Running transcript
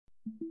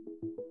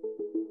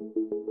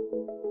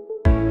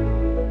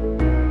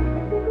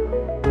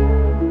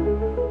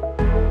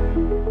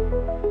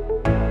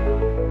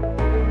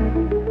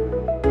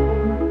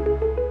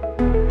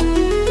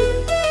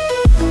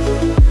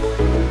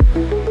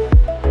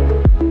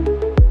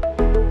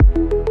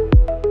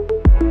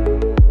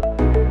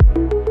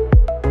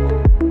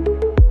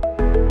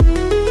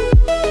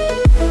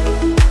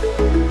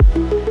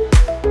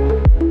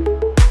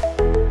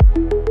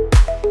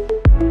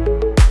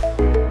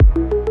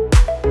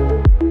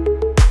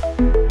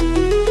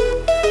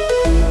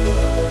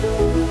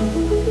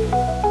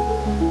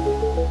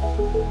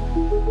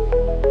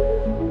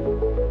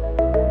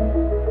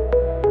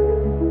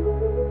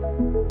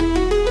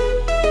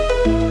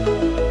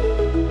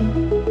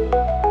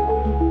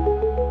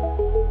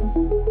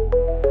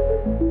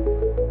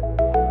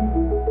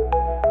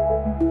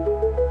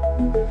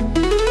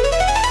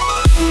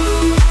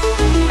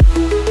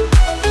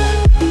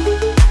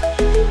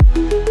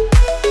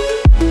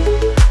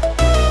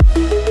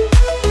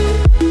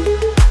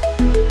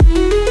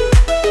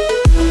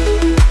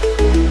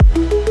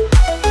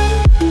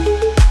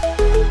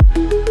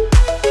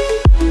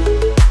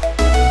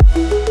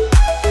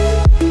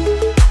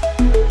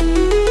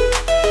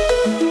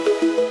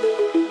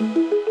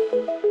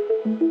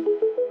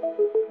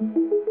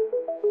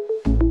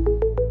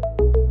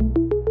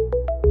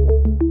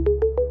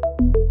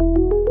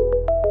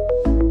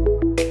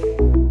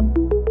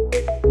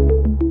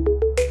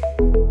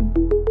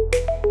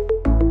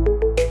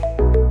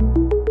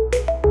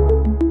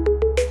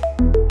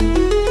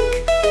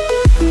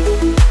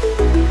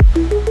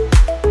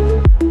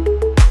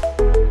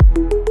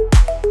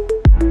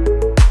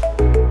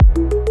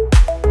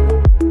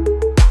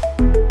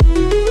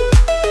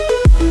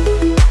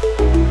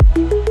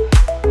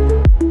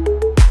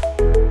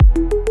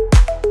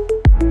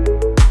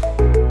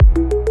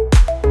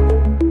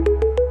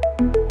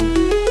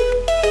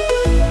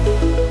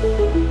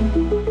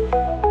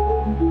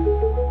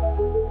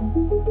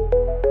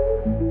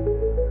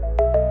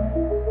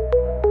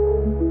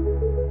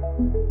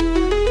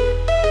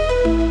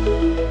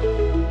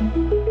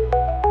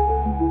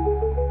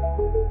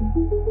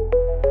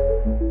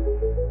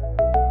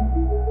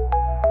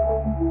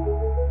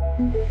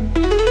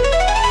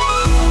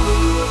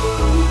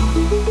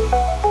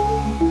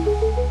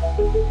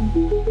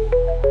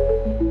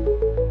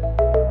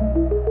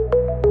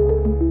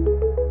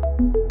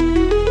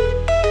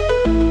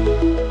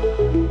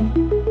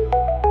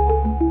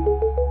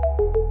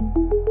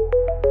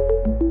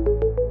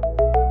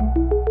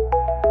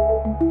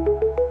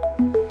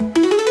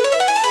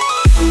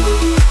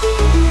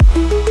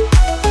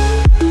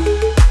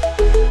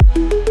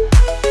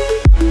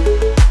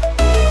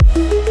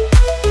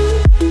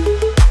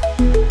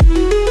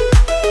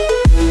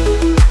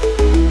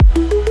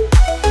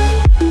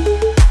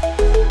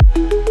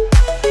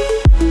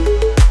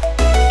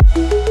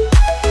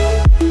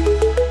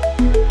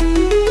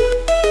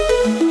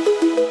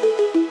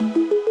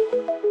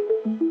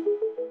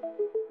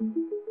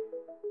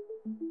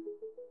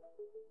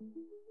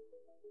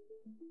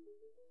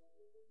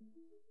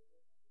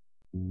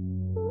Lights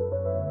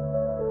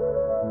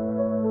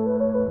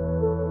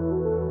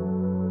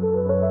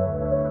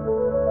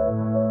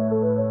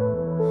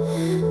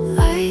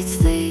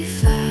they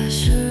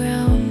flash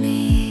around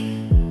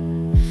me.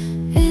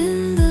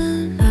 In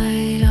the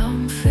night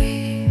I'm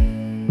free.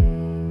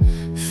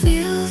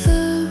 Feel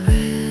the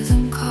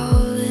rhythm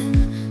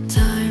calling.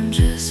 Time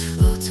just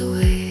floats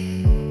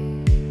away.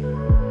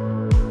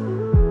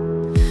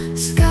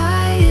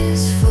 Sky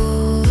is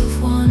full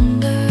of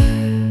wonder.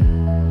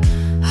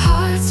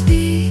 Hearts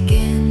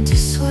begin to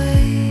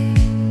sway.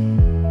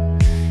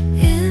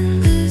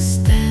 In this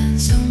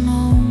dance of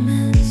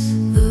moments,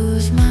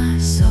 lose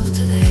myself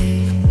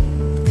today.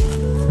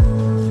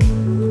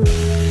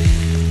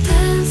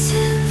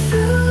 Dancing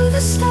through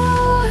the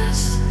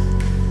stars,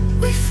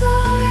 we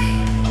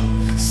fly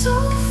so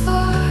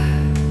far.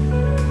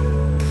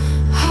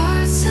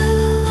 Hearts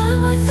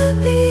align with the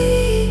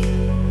beat.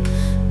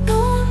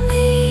 No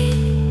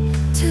need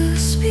to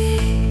speak.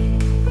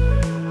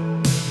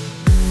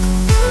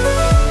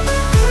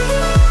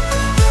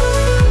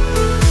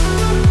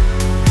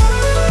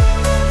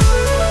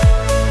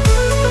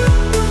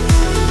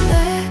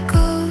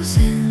 Echoes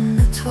in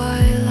the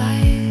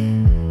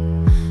twilight,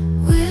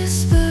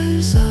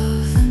 whispers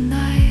of the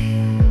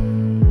night.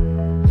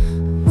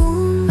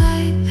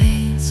 Moonlight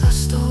paints our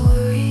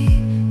story.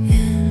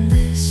 In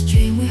this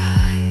dream we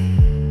hide.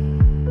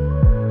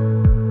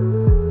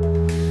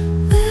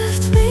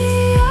 Lift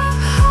me up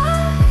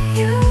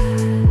higher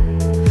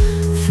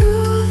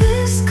through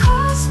this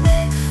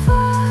cosmic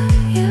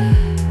fire.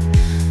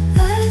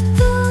 Let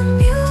the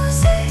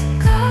music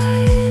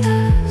guide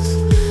us.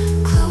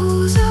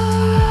 Close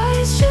our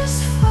eyes,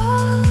 just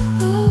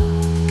follow.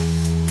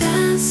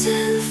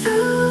 Dancing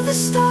through the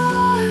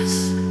stars,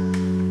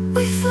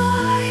 we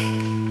fly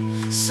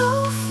so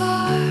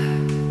far.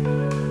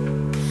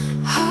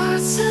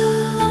 Hearts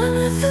align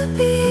with the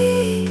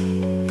beat.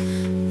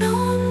 No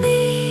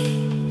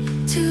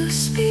need to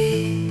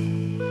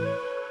speak.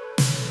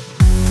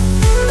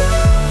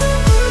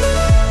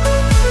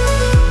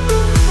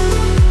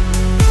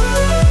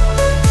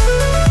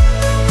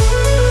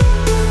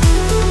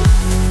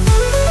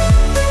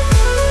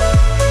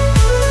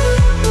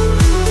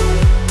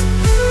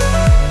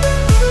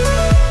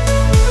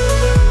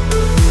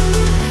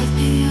 Lift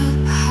me up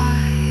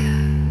higher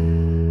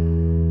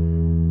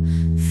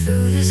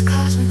through this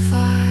cosmic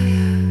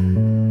fire.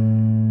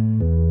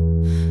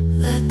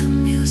 Let the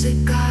music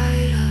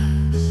guide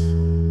us.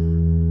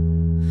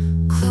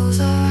 Close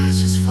our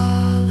eyes, just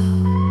follow.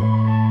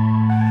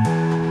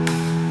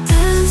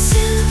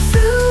 Dancing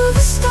through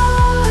the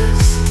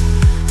stars,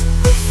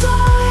 we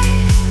fly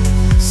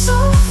so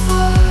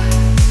far.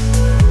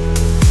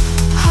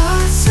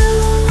 Hearts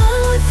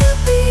align with the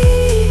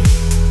beat.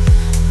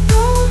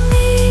 No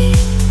need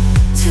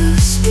to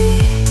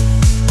speak.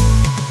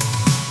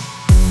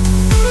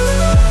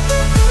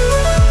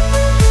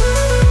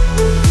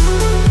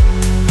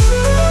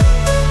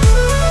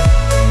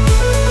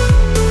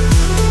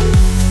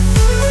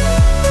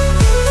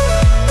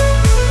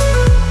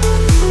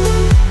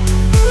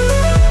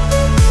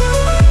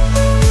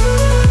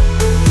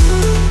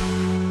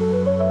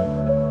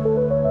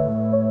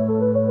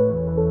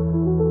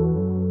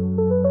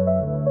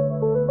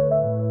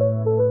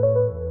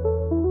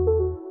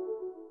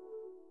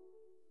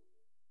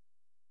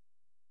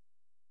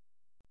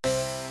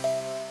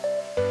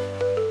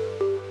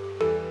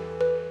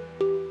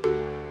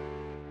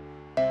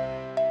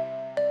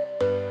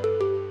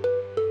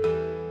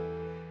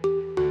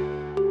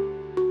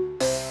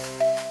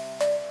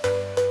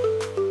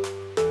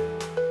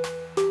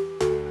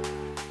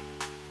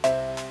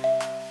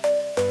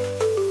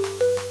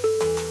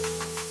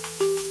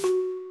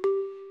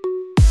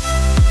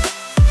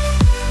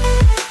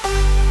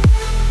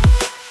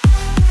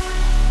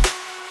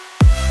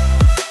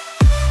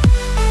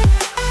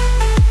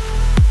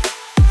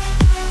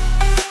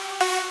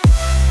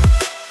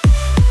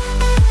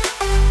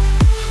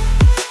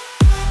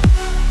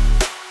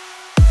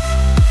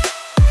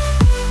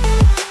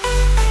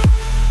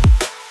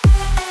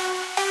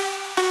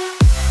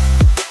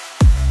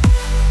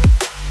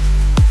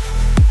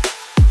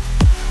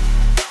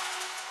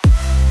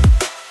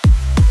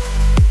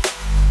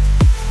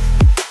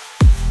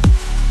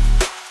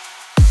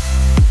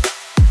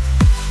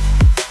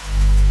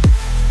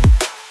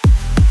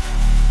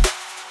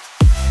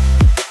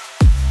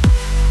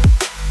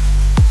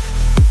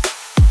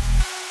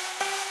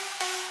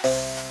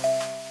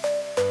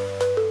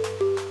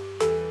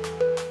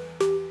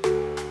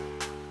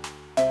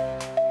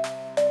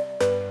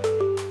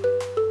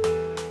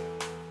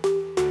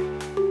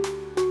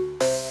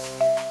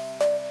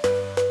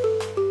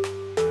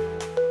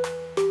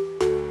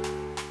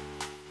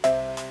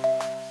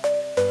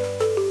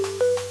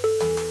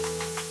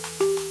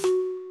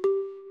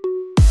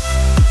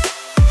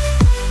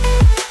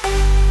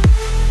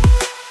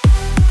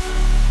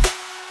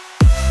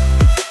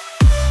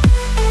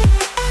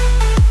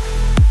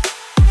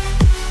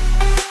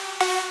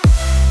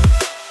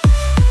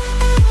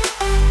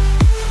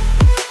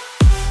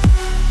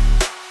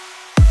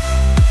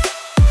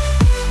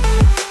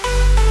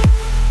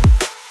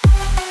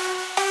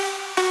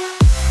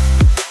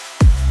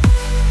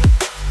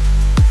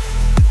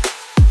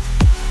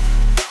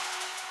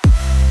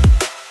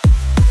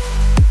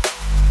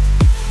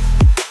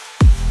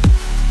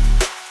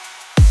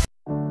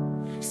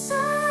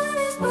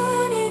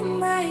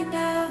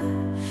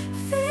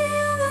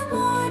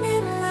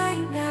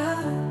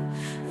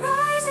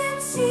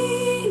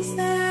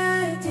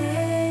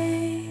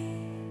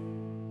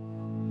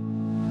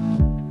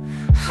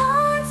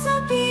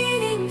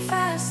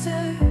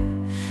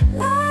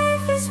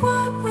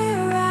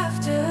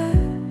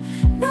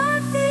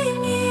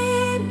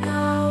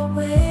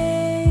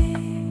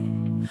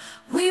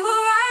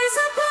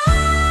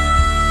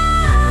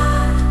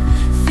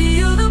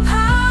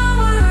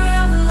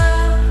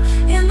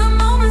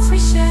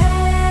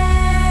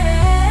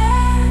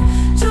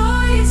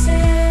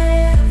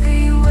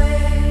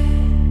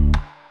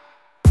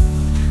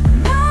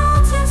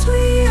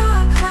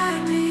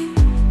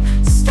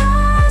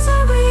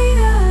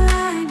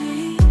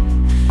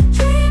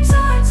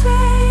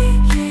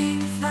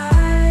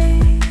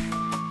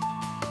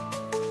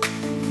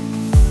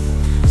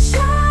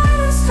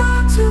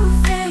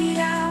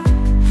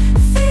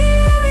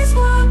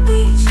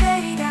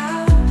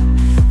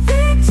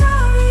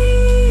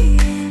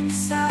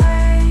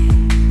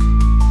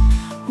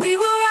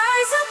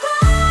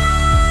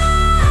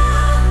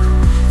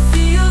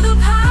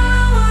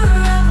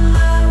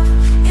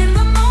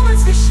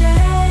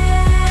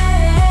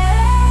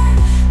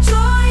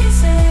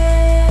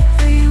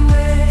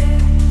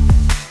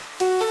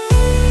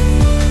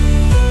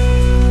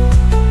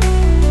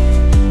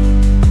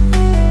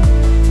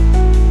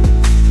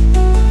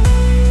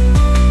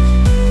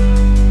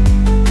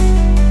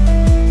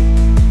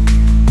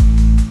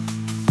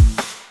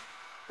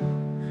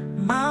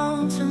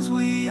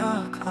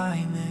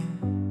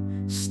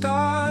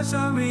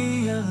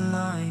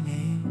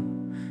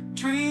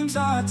 dreams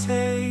are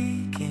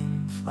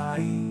taking flight.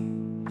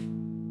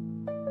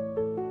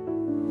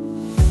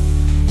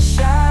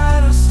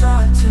 Shadows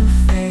start to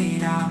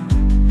fade out.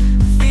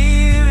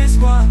 Fear is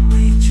what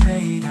we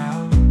trade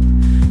out.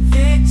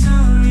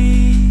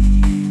 Victory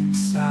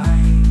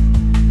inside.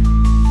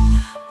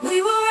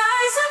 We will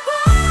rise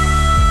above.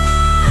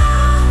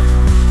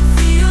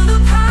 Feel the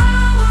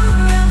power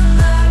of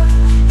love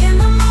in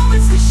the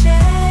moments we share.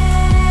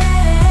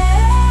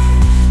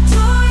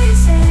 Joy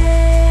is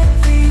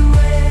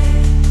everywhere.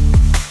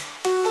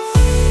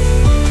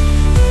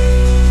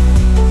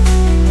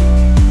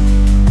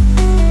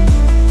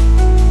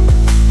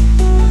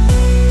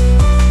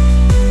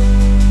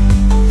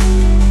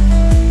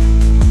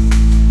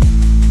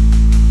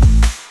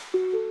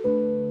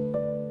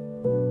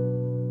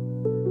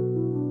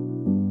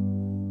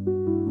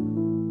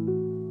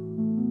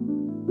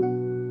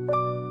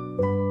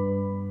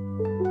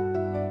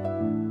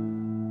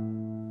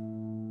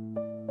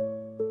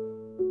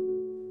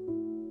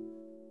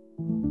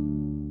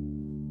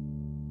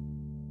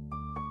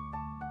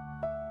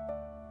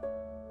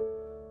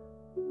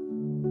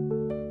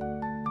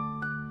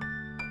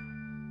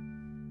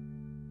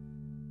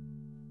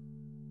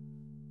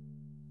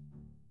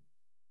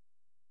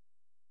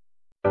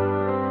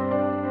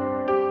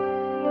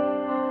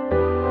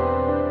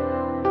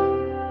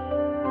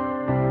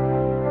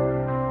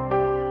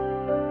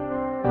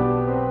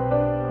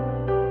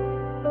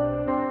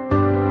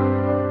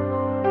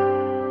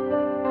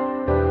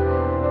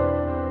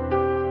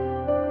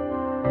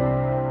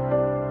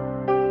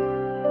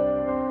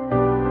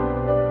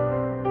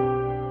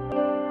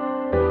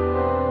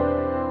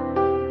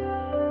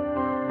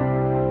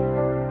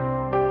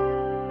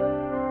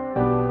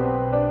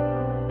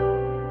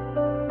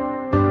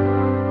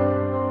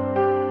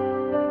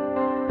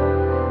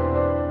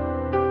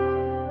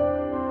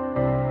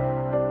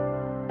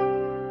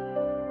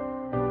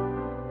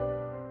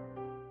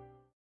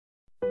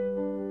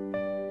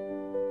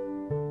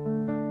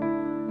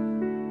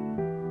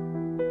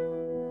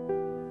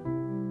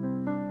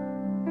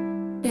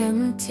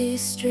 Empty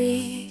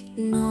street,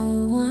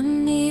 no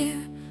one near.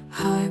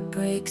 Heart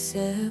breaks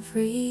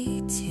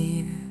every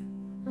tear.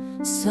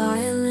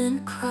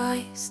 Silent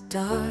cries,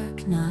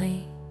 dark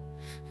night.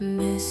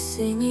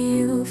 Missing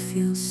you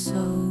feels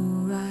so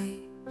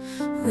right.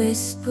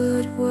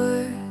 Whispered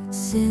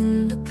words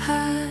in the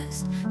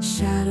past.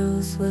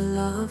 Shadows where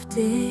love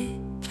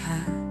did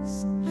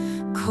cast.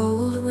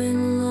 Cold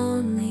wind,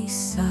 lonely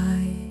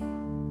sigh.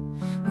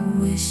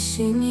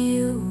 Wishing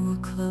you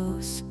were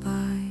close by.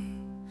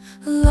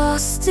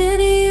 Lost in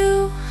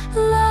you,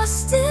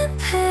 lost in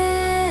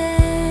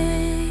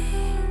pain.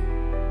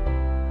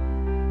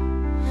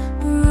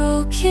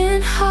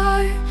 Broken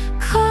heart,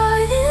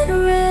 caught in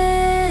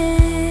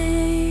rain.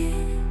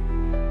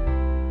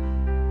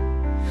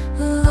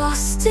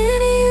 Lost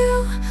in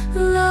you,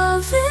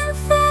 love in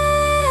vain.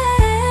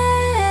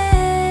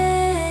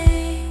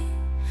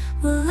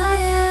 Will I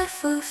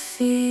ever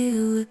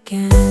feel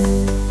again?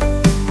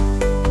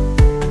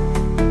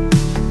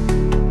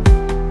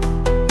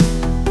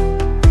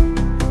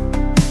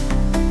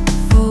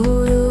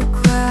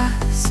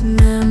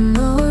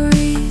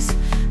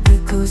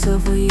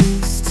 Of we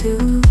used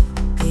to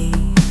be.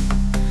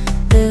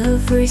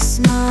 Every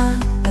smile,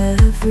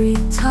 every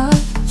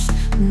touch.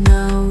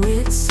 Now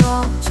it's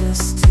all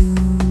just too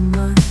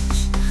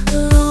much.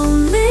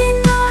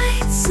 Lonely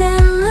nights,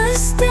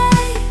 endless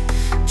day.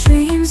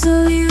 Dreams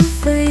of you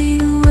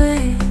fade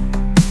away.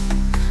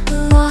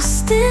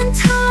 Lost in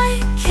time,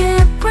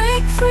 can't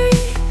break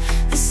free.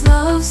 This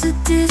love's a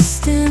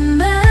distant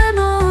memory.